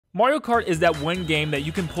Mario Kart is that one game that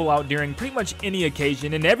you can pull out during pretty much any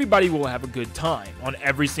occasion and everybody will have a good time on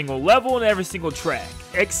every single level and every single track,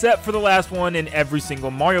 except for the last one in every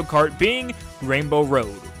single Mario Kart being Rainbow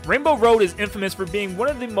Road. Rainbow Road is infamous for being one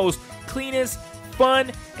of the most cleanest,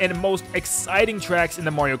 fun, and most exciting tracks in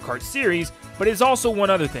the Mario Kart series, but it's also one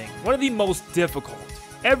other thing, one of the most difficult.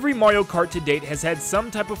 Every Mario Kart to date has had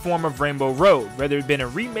some type of form of Rainbow Road, whether it been a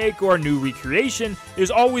remake or a new recreation,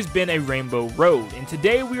 there's always been a Rainbow Road, and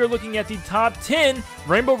today we are looking at the top 10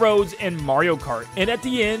 Rainbow Roads in Mario Kart, and at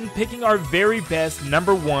the end, picking our very best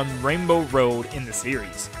number 1 Rainbow Road in the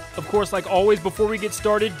series. Of course, like always, before we get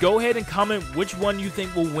started, go ahead and comment which one you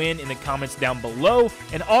think will win in the comments down below.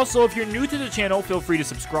 And also, if you're new to the channel, feel free to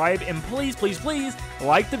subscribe. And please, please, please,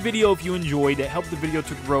 like the video if you enjoyed. It helped the video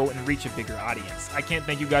to grow and reach a bigger audience. I can't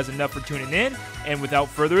thank you guys enough for tuning in. And without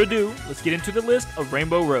further ado, let's get into the list of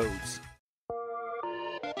Rainbow Roads.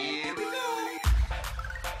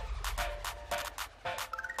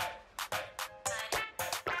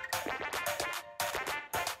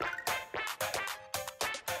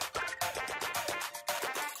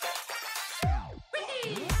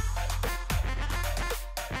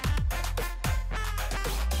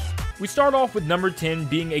 We start off with number 10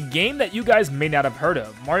 being a game that you guys may not have heard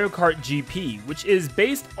of, Mario Kart GP, which is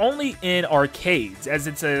based only in arcades, as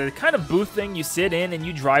it's a kind of booth thing you sit in and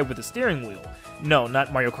you drive with a steering wheel. No,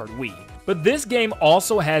 not Mario Kart Wii. But this game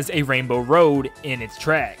also has a Rainbow Road in its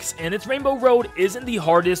tracks, and its Rainbow Road isn't the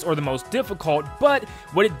hardest or the most difficult, but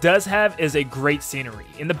what it does have is a great scenery.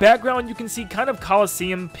 In the background you can see kind of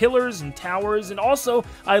Colosseum pillars and towers, and also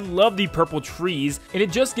I love the purple trees, and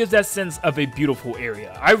it just gives that sense of a beautiful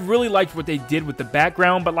area. I really liked what they did with the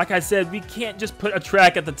background, but like I said, we can't just put a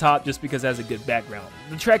track at the top just because it has a good background.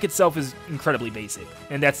 The track itself is incredibly basic,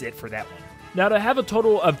 and that's it for that one. Now, to have a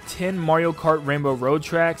total of 10 Mario Kart Rainbow Road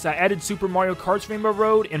tracks, I added Super Mario Kart's Rainbow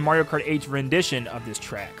Road and Mario Kart 8's rendition of this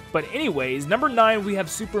track. But anyways, number 9 we have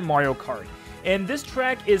Super Mario Kart. And this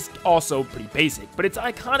track is also pretty basic, but it's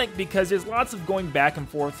iconic because there's lots of going back and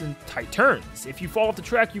forth and tight turns. If you fall off the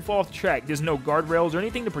track, you fall off the track. There's no guardrails or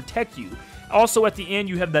anything to protect you. Also, at the end,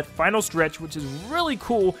 you have that final stretch, which is really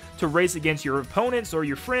cool to race against your opponents or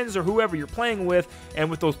your friends or whoever you're playing with, and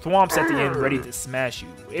with those thwomps at the end ready to smash you.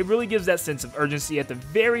 It really gives that sense of urgency at the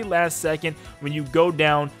very last second when you go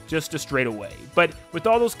down just a straightaway. But with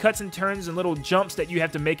all those cuts and turns and little jumps that you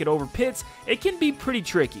have to make it over pits, it can be pretty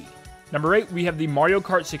tricky. Number 8, we have the Mario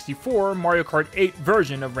Kart 64 Mario Kart 8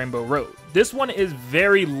 version of Rainbow Road. This one is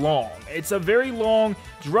very long. It's a very long,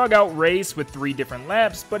 drug-out race with 3 different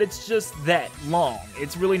laps, but it's just that long.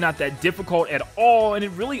 It's really not that difficult at all, and it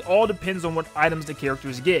really all depends on what items the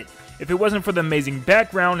characters get. If it wasn't for the amazing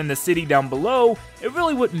background and the city down below, it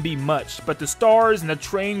really wouldn't be much, but the stars and the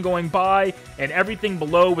train going by and everything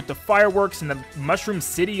below with the fireworks and the mushroom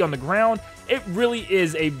city on the ground, it really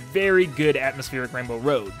is a very good atmospheric Rainbow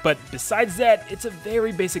Road. But besides that, it's a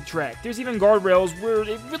very basic track. There's even guardrails where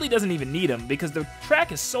it really doesn't even need them because the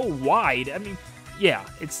track is so wide. I mean, yeah,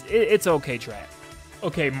 it's an okay track.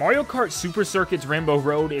 Okay, Mario Kart Super Circuit's Rainbow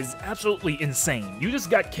Road is absolutely insane. You just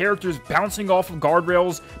got characters bouncing off of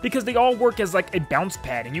guardrails because they all work as like a bounce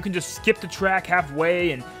pad, and you can just skip the track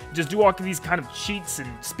halfway and just do all of these kind of cheats and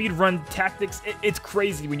speedrun tactics. It's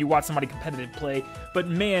crazy when you watch somebody competitive play, but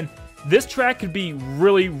man, this track could be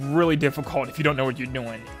really, really difficult if you don't know what you're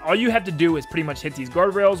doing. All you have to do is pretty much hit these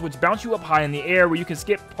guardrails, which bounce you up high in the air where you can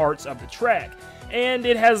skip parts of the track. And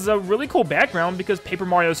it has a really cool background because Paper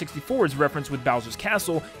Mario 64 is referenced with Bowser's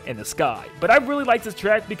Castle in the sky. But I really like this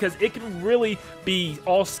track because it can really be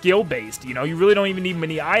all skill-based. You know, you really don't even need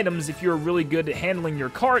many items if you're really good at handling your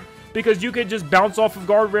kart, because you could just bounce off of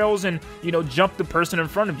guardrails and, you know, jump the person in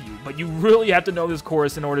front of you. But you really have to know this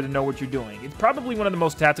course in order to know what you're doing. It's probably one of the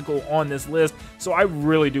most tactical on this list, so I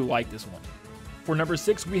really do like this one. For number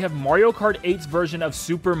 6, we have Mario Kart 8's version of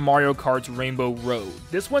Super Mario Kart's Rainbow Road.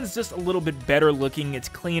 This one's just a little bit better looking, it's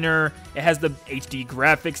cleaner, it has the HD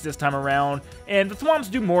graphics this time around, and the thwomps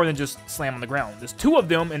do more than just slam on the ground. There's 2 of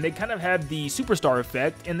them, and they kind of have the superstar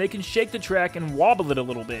effect, and they can shake the track and wobble it a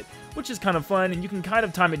little bit, which is kind of fun, and you can kind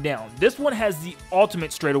of time it down. This one has the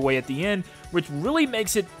ultimate straightaway at the end, which really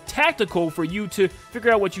makes it tactical for you to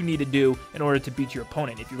figure out what you need to do in order to beat your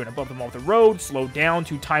opponent. If you're going to bump them off the road, slow down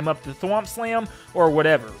to time up the thwomp slam, or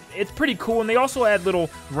whatever. It's pretty cool, and they also add little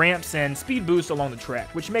ramps and speed boosts along the track,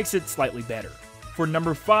 which makes it slightly better. For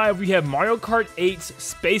number 5, we have Mario Kart 8's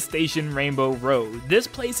Space Station Rainbow Road. This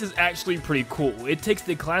place is actually pretty cool. It takes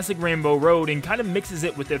the classic Rainbow Road and kind of mixes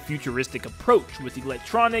it with a futuristic approach with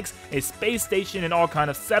electronics, a space station, and all kind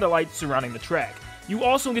of satellites surrounding the track. You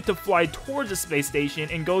also get to fly towards the space station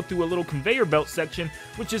and go through a little conveyor belt section,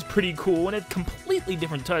 which is pretty cool and a completely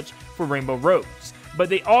different touch for Rainbow Roads. But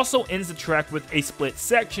they also ends the track with a split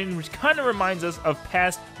section, which kind of reminds us of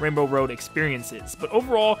past Rainbow Road experiences. But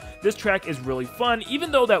overall, this track is really fun, even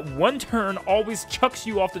though that one turn always chucks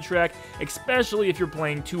you off the track, especially if you're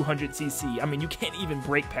playing 200cc. I mean, you can't even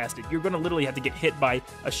brake past it. You're going to literally have to get hit by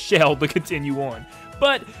a shell to continue on.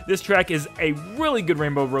 But this track is a really good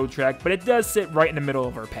Rainbow Road track, but it does sit right in the middle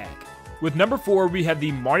of our pack. With number 4, we have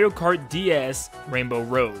the Mario Kart DS Rainbow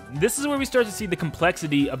Road. This is where we start to see the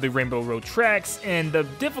complexity of the Rainbow Road tracks, and the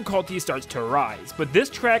difficulty starts to rise. But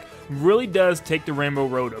this track really does take the Rainbow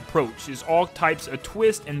Road approach. There's all types of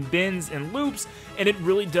twists and bends and loops, and it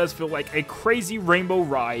really does feel like a crazy rainbow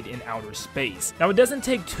ride in outer space. Now, it doesn't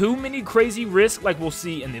take too many crazy risks like we'll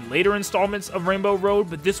see in the later installments of Rainbow Road,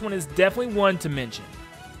 but this one is definitely one to mention.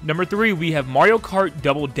 Number 3, we have Mario Kart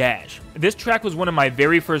Double Dash. This track was one of my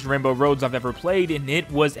very first Rainbow Roads I've ever played, and it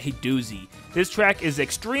was a doozy. This track is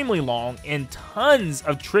extremely long and tons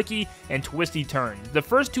of tricky and twisty turns. The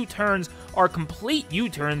first 2 turns are complete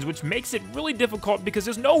U-turns, which makes it really difficult because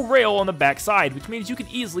there's no rail on the back side, which means you can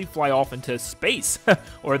easily fly off into space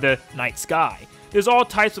or the night sky. There's all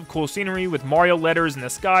types of cool scenery with Mario letters in the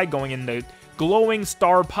sky going in the glowing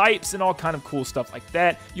star pipes and all kind of cool stuff like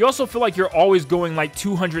that. You also feel like you're always going like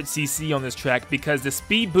 200cc on this track because the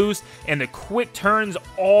speed boost and the quick turns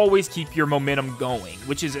always keep your momentum going,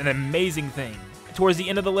 which is an amazing thing. Towards the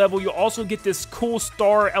end of the level, you'll also get this cool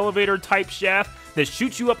star elevator type shaft that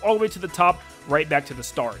shoots you up all the way to the top, right back to the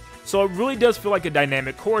start. So it really does feel like a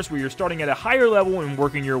dynamic course where you're starting at a higher level and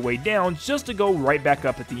working your way down just to go right back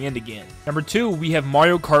up at the end again. Number 2, we have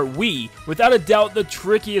Mario Kart Wii, without a doubt the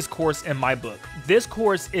trickiest course in my book. This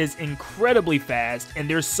course is incredibly fast, and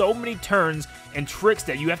there's so many turns and tricks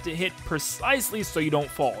that you have to hit precisely so you don't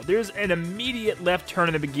fall. There's an immediate left turn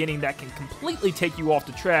in the beginning that can completely take you off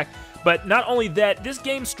the track. But not only that, this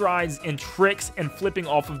game strides in tricks and flipping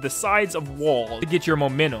off of the sides of walls to get your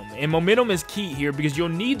momentum. And momentum is key here because you'll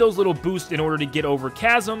need those little boosts in order to get over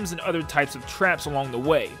chasms and other types of traps along the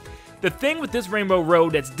way. The thing with this Rainbow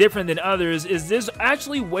Road that's different than others is there's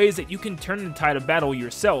actually ways that you can turn the tide of battle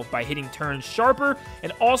yourself by hitting turns sharper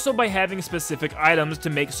and also by having specific items to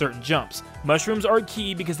make certain jumps. Mushrooms are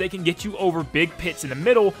key because they can get you over big pits in the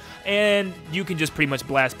middle and you can just pretty much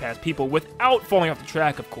blast past people without falling off the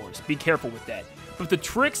track, of course. Be careful with that. But the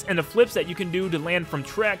tricks and the flips that you can do to land from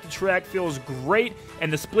track to track feels great,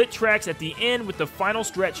 and the split tracks at the end with the final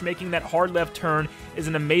stretch making that hard left turn is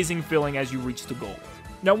an amazing feeling as you reach the goal.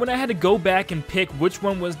 Now, when I had to go back and pick which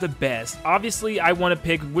one was the best, obviously I want to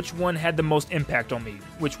pick which one had the most impact on me,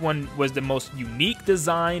 which one was the most unique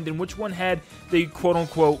designed, and which one had the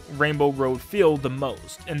quote-unquote Rainbow Road feel the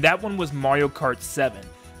most, and that one was Mario Kart 7.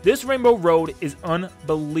 This Rainbow Road is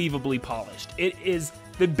unbelievably polished. It is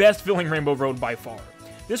the best feeling Rainbow Road by far.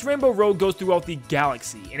 This Rainbow Road goes throughout the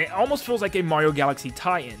galaxy, and it almost feels like a Mario Galaxy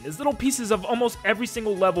tie-in. There's little pieces of almost every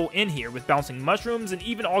single level in here, with bouncing mushrooms and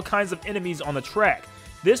even all kinds of enemies on the track.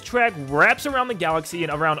 This track wraps around the galaxy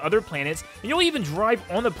and around other planets, and you'll even drive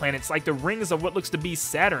on the planets like the rings of what looks to be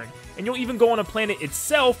Saturn. And you'll even go on a planet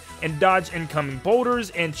itself and dodge incoming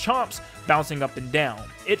boulders and chomps bouncing up and down.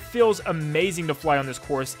 It feels amazing to fly on this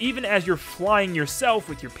course, even as you're flying yourself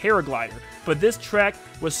with your paraglider. But this track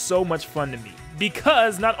was so much fun to me,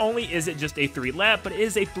 because not only is it just a 3-lap, but it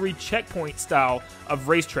is a 3-checkpoint style of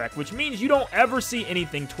racetrack, which means you don't ever see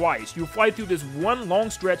anything twice. You fly through this one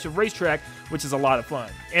long stretch of racetrack, which is a lot of fun.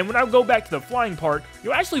 And when I go back to the flying part,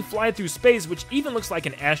 you'll actually fly through space, which even looks like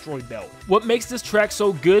an asteroid belt. What makes this track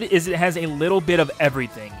so good is it has a little bit of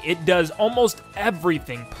everything. It does almost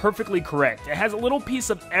everything perfectly correct. It has a little piece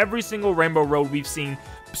of every single Rainbow Road we've seen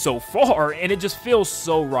so far, and it just feels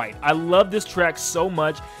so right. I love this track so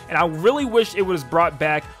much, and I really wish it was brought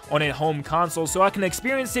back on a home console so I can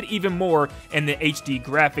experience it even more in the HD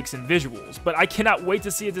graphics and visuals. But I cannot wait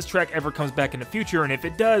to see if this track ever comes back in the future, and if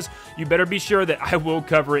it does, you better be sure that I will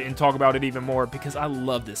cover it and talk about it even more because I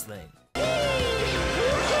love this thing.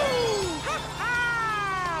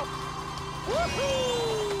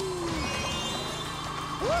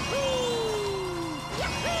 Woohoo!